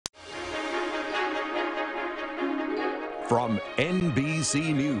From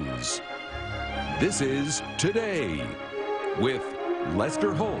NBC News, this is Today with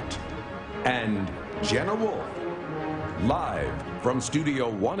Lester Holt and Jenna Wolf. Live from Studio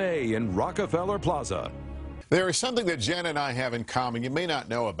 1A in Rockefeller Plaza. There is something that Jen and I have in common you may not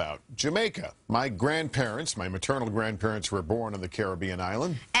know about. Jamaica. My grandparents, my maternal grandparents, were born on the Caribbean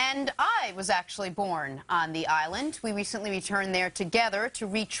island. And I was actually born on the island. We recently returned there together to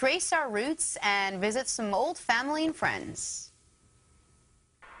retrace our roots and visit some old family and friends.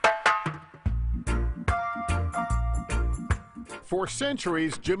 For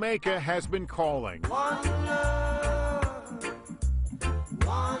centuries, Jamaica has been calling. One love,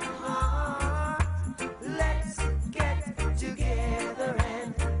 one heart, let's get together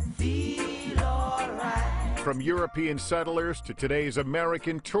and feel alright. From European settlers to today's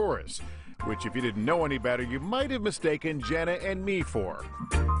American tourists, which if you didn't know any better, you might have mistaken Jenna and me for.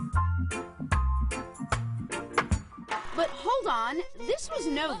 But hold on, this was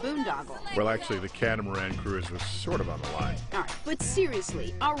no boondoggle. Well, actually, the catamaran cruise was sort of on the line. All right, but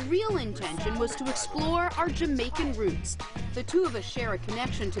seriously, our real intention was to explore our Jamaican roots. The two of us share a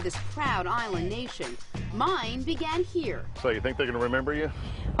connection to this proud island nation. Mine began here. So you think they're going to remember you?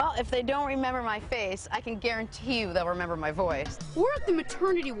 Well, if they don't remember my face, I can guarantee you they'll remember my voice. We're at the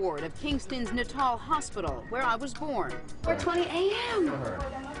maternity ward of Kingston's Natal Hospital, where I was born. 4:20 a.m.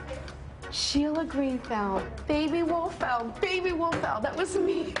 Sheila Greenfeld, Baby Wolfeld, Baby Wolfeld, that was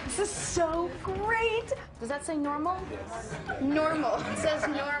me. This is so great. Does that say normal? Normal, it says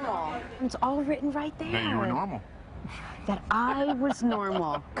normal. It's all written right there. That you were normal. That I was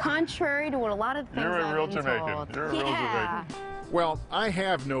normal, contrary to what a lot of things You're a real I've been Jamaican. told. You're a real Jamaican. Well, I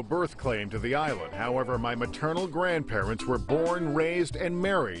have no birth claim to the island. However, my maternal grandparents were born, raised, and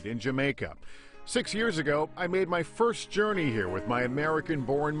married in Jamaica. 6 years ago, I made my first journey here with my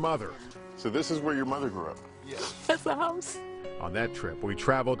American-born mother. So this is where your mother grew up? Yes. That's the house. On that trip, we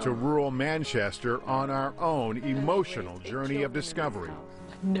traveled to rural Manchester on our own emotional journey of discovery.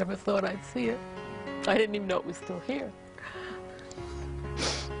 Never thought I'd see it. I didn't even know it was still here.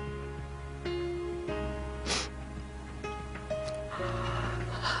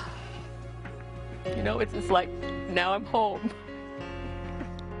 You know, it's like now I'm home.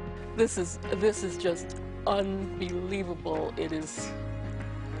 This is just unbelievable. It is.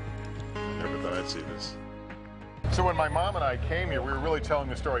 Never thought I'd see this. So when my mom and I came here, we were really telling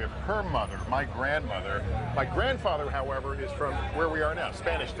the story of her mother, my grandmother. My grandfather, however, is from where we are now,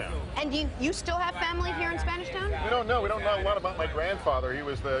 Spanish Town. And you still have family here in Spanish Town? We don't know. We don't know a lot about my grandfather. He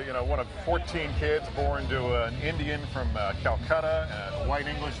was one of 14 kids born to an Indian from Calcutta, a white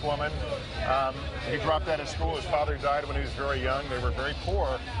English woman. He dropped out of school. His father died when he was very young. They were very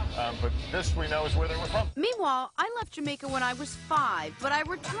poor, but this we know is where they were from. Meanwhile, I left Jamaica when I was 5, but I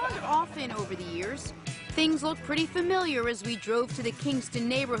returned often over the years. Things looked pretty familiar as we drove to the Kingston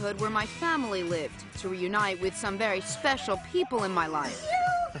neighborhood where my family lived to reunite with some very special people in my life.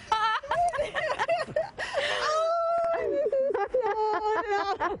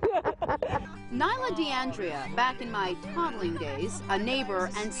 Nyla DeAndrea, back in my toddling days, a neighbor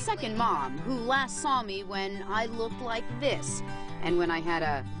and second mom who last saw me when I looked like this and when I had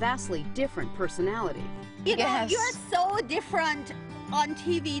a vastly different personality. You know, you're so different on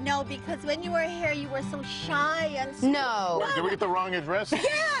TV now because when you were here, you were so shy and so No. Did we get the wrong address? Yeah,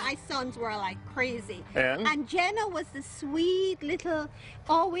 my sons were like crazy. And Jenna was the sweet little,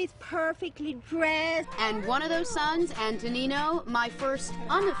 always perfectly dressed. And one of those sons, Antonino, my first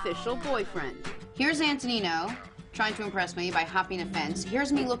unofficial boyfriend. Here's Antonino trying to impress me by hopping a fence.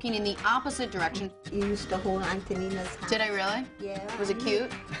 Here's me looking in the opposite direction. You used to hold Antonino's hand. Did I really? Yeah. Was it cute?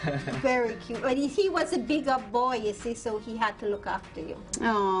 Very cute. But he was a bigger boy, you see, so he had to look after you.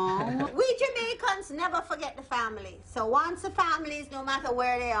 Aww. We Jamaicans never forget the family. So once the families, no matter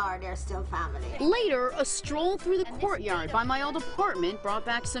where they are, they're still family. Later, a stroll through the courtyard by my old apartment brought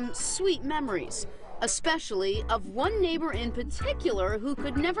back some sweet memories, especially of one neighbor in particular who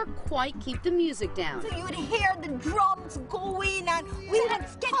could never quite keep the music down. So you would hear the drums going and we would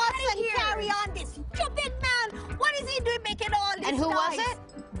get and carry on this stupid man. What is he doing making all this And who was noise?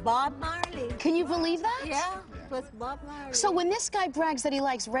 it? Bob Marley. Can you believe that? Yeah, it was Bob Marley. So when this guy brags that he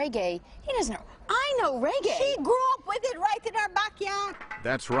likes reggae, he doesn't know. I know reggae. She grew up with it right in our backyard.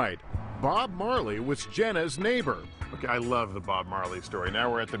 that's right. Bob Marley was Jenna's neighbor. Okay, I love the Bob Marley story. Now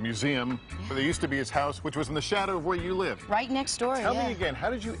we're at the museum. There used to be his house, which was in the shadow of where you lived. Right next door, Tell me again, how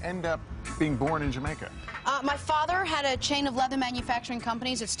did you end up being born in Jamaica? My father had a chain of leather manufacturing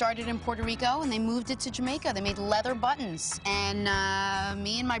companies that started in Puerto Rico, and they moved it to Jamaica. They made leather buttons. And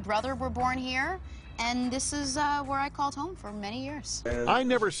me and my brother were born here. and this is where I called home for many years. I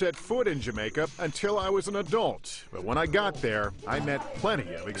never set foot in Jamaica until I was an adult. But when I got there, I met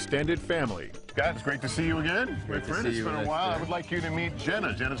plenty of extended family. Scott, it's great to see you again. My friend, it's been a while. I would like you to meet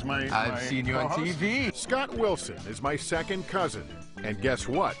Jenna. Jenna's I've seen you on TV. Scott Wilson is my second cousin. And guess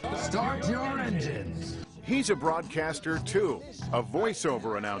what? Start your engines. He's a broadcaster, too, a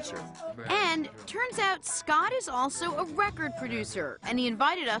voiceover announcer. And turns out Scott is also a record producer, and he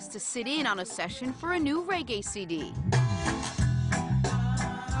invited us to sit in on a session for a new reggae CD.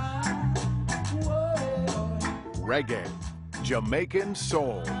 Reggae, Jamaican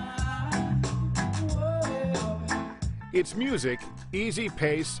soul. Its music, easy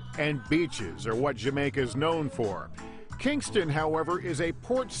pace, and beaches are what Jamaica's known for. Kingston, however, is a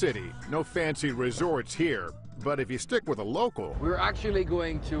port city. No fancy resorts here. But if you stick with a local... We're actually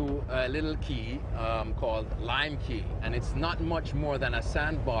going to a little key called Lime Key. And it's not much more than a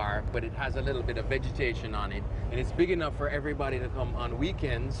sandbar, but it has a little bit of vegetation on it. And it's big enough for everybody to come on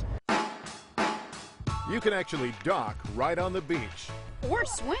weekends. You can actually dock right on the beach. Or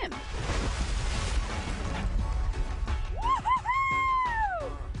swim.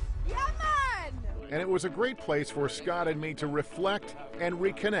 And it was a great place for Scott and me to reflect and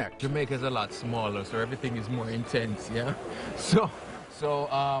reconnect. Jamaica's a lot smaller, so everything is more intense, yeah? So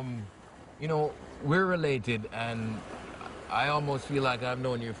you know, we're related, and I almost feel like I've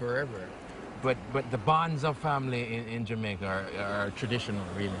known you forever. But the bonds of family in Jamaica are traditional,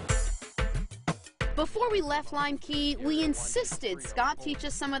 really. Before we left Lime Key, we insisted Scott teach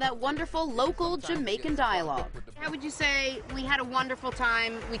us some of that wonderful local Jamaican dialogue. How would you say, we had a wonderful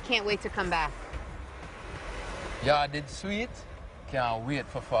time, we can't wait to come back? Yeah, did sweet, can't wait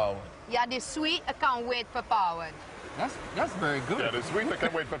for forward. Yeah, this sweet, I can't wait for forward. That's very good. Yeah, it's sweet, I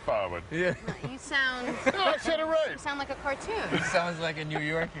can't wait for forward. Yeah. You sound... No, I said it right. You sound like a cartoon. It sounds like a New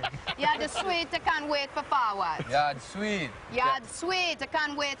Yorker. Yeah, the sweet, I can't wait for forward. Yeah, it's sweet. Yeah, the sweet, I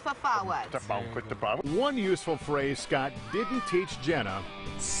can't wait for forward. One useful phrase Scott didn't teach Jenna.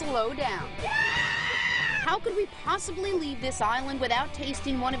 Slow down. How could we possibly leave this island without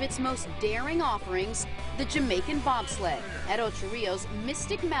tasting one of its most daring offerings, the Jamaican bobsled at Ocho Rios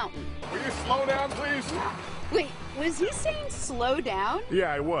Mystic Mountain? Will you slow down, please? Wait, was he saying slow down?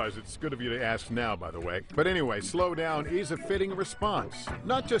 Yeah, I was. It's good of you to ask now, by the way. But anyway, slow down is a fitting response,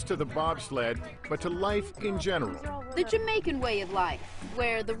 not just to the bobsled, but to life in general. The Jamaican way of life,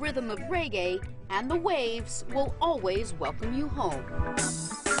 where the rhythm of reggae and the waves will always welcome you home.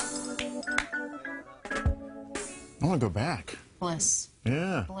 I want to go back. Bliss.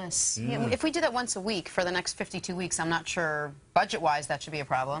 Yeah. Bliss. Yeah. Yeah, if we do that once a week for the next 52 weeks, I'm not sure, budget-wise, that should be a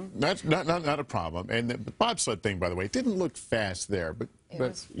problem. That's not a problem. And the bobsled thing, by the way, it didn't look fast there, but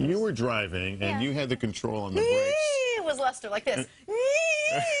you were driving and you had the control on the brakes. It was Lester, like this.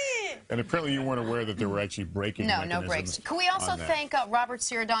 And apparently you weren't aware that there were actually braking No brakes. Can we also thank Robert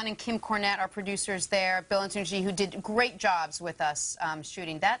Ciardon and Kim Cornett, our producers there, Bill and Tunji, who did great jobs with us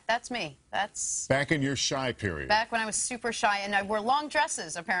shooting. That's me. That's... Back in your shy period. Back when I was super shy, and I wore long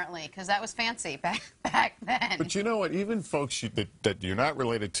dresses, apparently, because that was fancy back then. But you know what? Even folks that you're not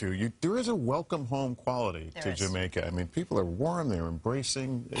related to, there is a welcome home quality to Jamaica. I mean, people are warm, they're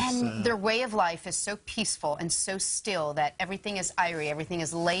embracing. And their way of life is so peaceful and so still that everything is airy, everything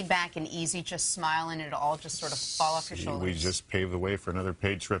is laid back and easy, just smile, and it'll all just sort of fall off your shoulders. We just paved the way for another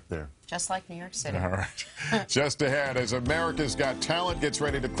paid trip there. Just like New York City. All right. Just ahead, as America's Got Talent gets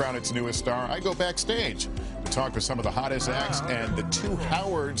ready to crown its newest star, I go backstage to talk with some of the hottest acts and the two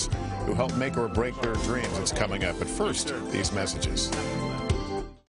Howards who helped make or break their dreams. It's coming up. But first, these messages.